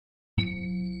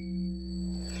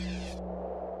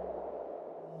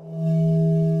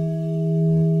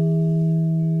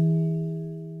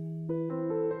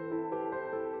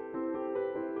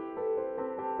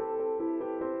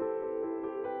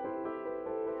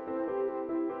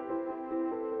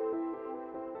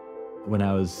When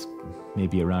I was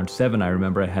maybe around 7, I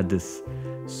remember I had this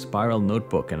spiral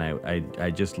notebook, and I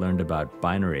just learned about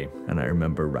binary, and I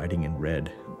remember writing in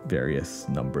red various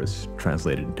numbers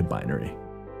translated into binary.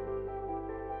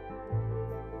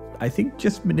 I think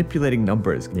just manipulating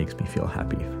numbers makes me feel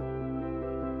happy.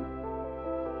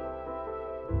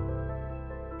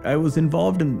 I was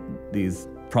involved in these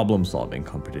problem-solving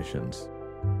competitions.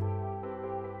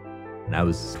 I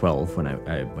was 12 when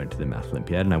I went to the Math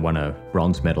Olympiad, and I won a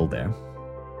bronze medal there.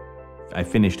 I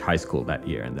finished high school that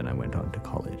year, and then I went on to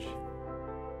college.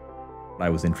 I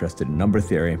was interested in number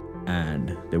theory,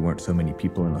 and there weren't so many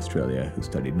people in Australia who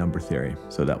studied number theory,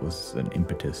 so that was an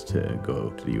impetus to go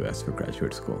to the US for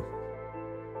graduate school.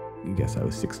 I guess I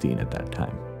was 16 at that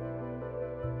time.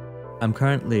 I'm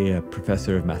currently a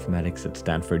professor of mathematics at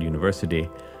Stanford University.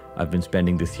 I've been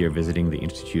spending this year visiting the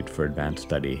Institute for Advanced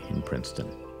Study in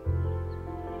Princeton.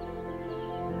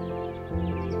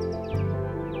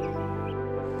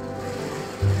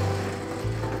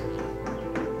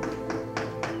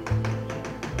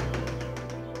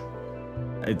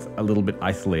 It's a little bit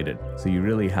isolated, so you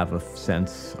really have a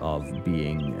sense of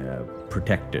being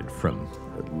protected from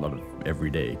a lot of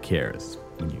everyday cares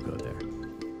when you go there.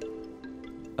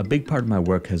 A big part of my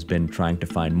work has been trying to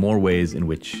find more ways in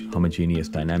which homogeneous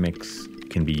dynamics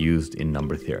can be used in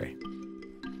number theory.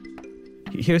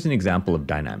 Here's an example of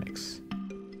dynamics.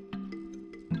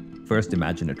 First,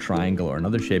 imagine a triangle or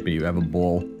another shape, and you have a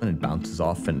ball, and it bounces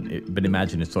off, but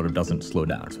imagine it sort of doesn't slow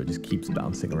down, so it just keeps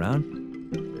bouncing around.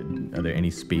 Are there any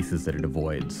spaces that it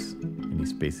avoids? Any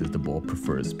spaces the ball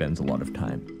prefers, spends a lot of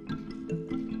time?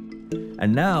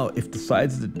 And now, if the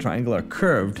sides of the triangle are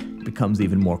curved, it becomes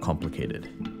even more complicated.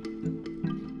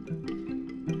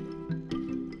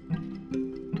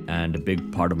 And a big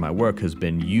part of my work has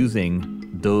been using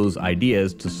those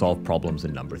ideas to solve problems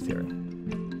in number theory.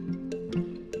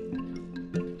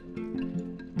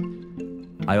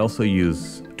 I also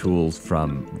use tools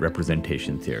from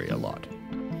representation theory a lot.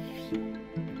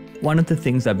 One of the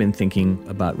things I've been thinking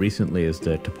about recently is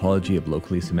the topology of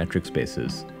locally symmetric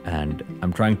spaces, and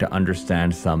I'm trying to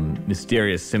understand some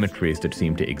mysterious symmetries that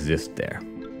seem to exist there.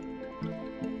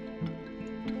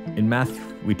 In math,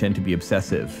 we tend to be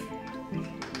obsessive.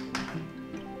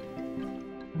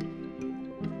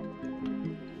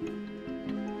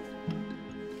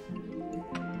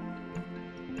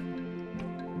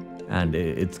 And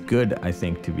it's good, I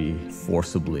think, to be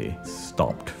forcibly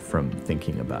stopped from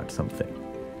thinking about something.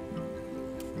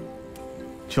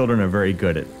 Children are very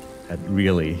good at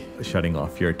really shutting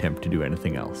off your attempt to do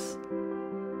anything else.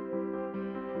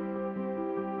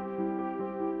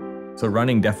 So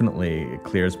running definitely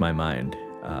clears my mind.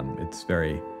 It's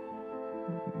very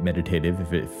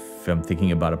meditative. If I'm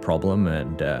thinking about a problem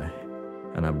and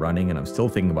I'm running and I'm still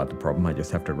thinking about the problem, I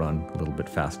just have to run a little bit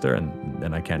faster, and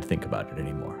then I can't think about it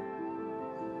anymore.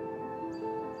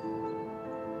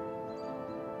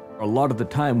 A lot of the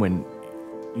time when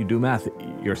you do math,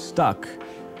 you're stuck.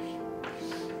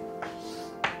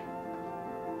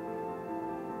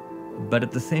 But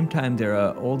at the same time, there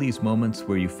are all these moments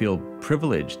where you feel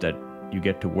privileged that you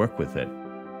get to work with it.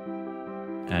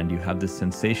 And you have this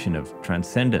sensation of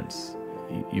transcendence.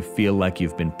 You feel like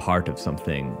you've been part of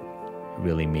something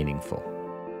really meaningful.